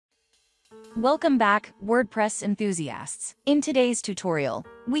Welcome back, WordPress enthusiasts. In today's tutorial,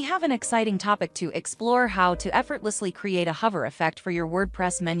 we have an exciting topic to explore: how to effortlessly create a hover effect for your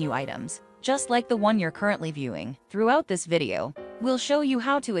WordPress menu items, just like the one you're currently viewing. Throughout this video, we'll show you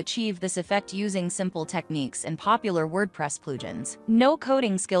how to achieve this effect using simple techniques and popular WordPress plugins. No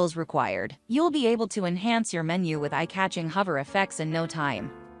coding skills required. You'll be able to enhance your menu with eye-catching hover effects in no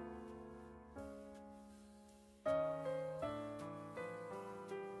time.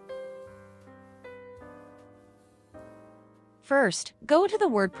 First, go to the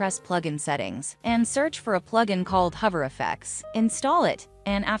WordPress plugin settings and search for a plugin called Hover Effects. Install it,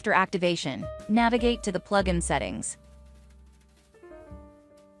 and after activation, navigate to the plugin settings.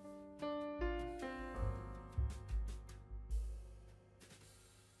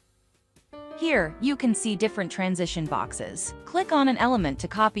 Here, you can see different transition boxes. Click on an element to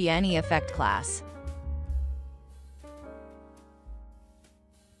copy any effect class.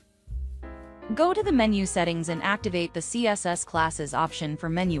 Go to the menu settings and activate the CSS classes option for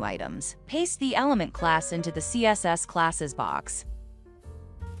menu items. Paste the element class into the CSS classes box.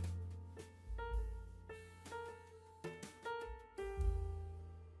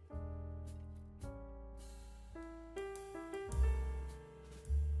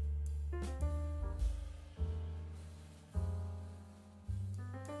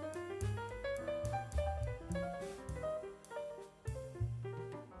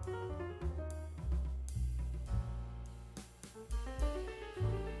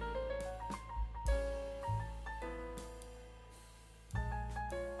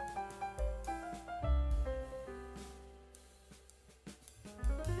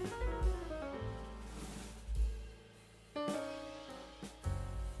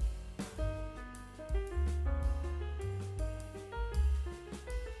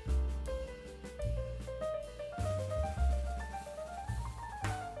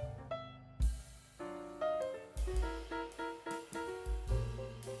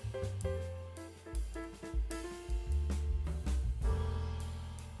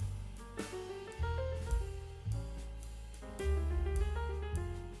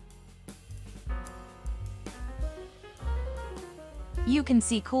 You can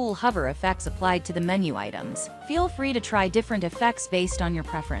see cool hover effects applied to the menu items. Feel free to try different effects based on your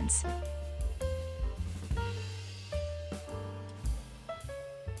preference.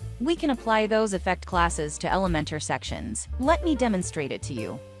 We can apply those effect classes to Elementor sections. Let me demonstrate it to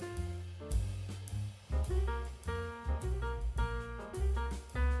you.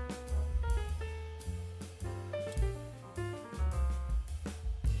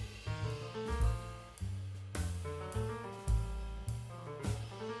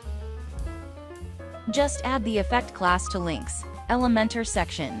 Just add the effect class to links, Elementor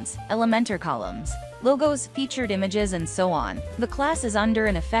sections, Elementor columns, logos, featured images, and so on. The class is under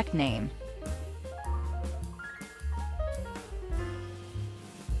an effect name.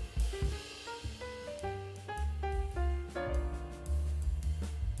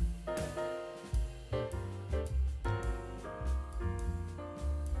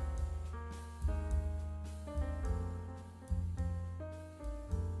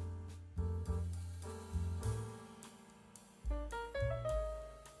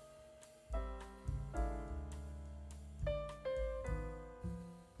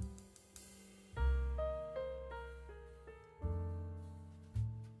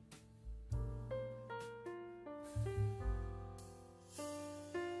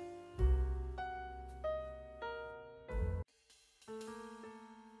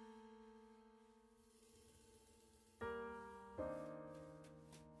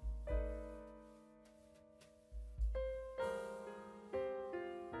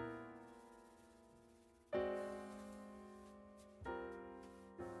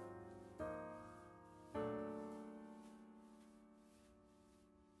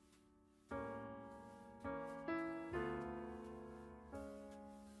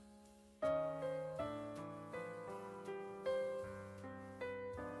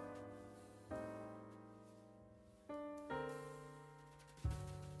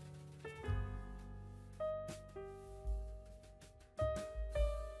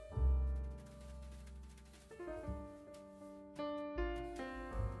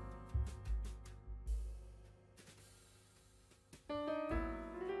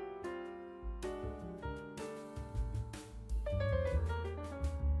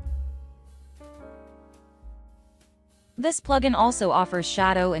 This plugin also offers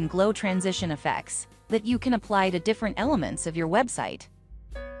shadow and glow transition effects that you can apply to different elements of your website.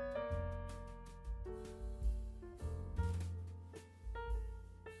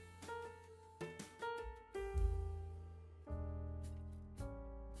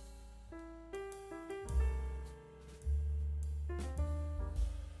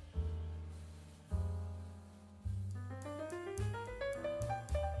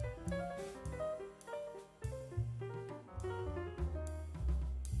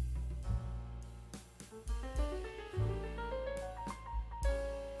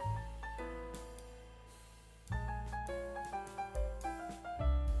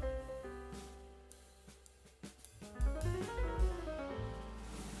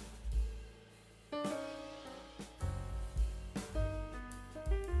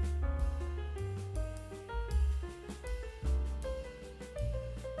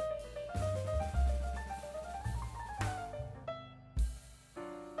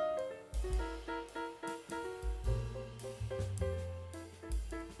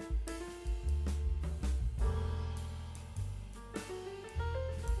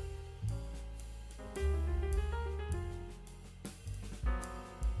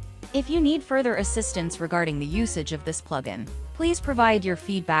 If you need further assistance regarding the usage of this plugin, please provide your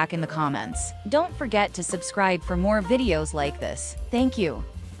feedback in the comments. Don't forget to subscribe for more videos like this. Thank you.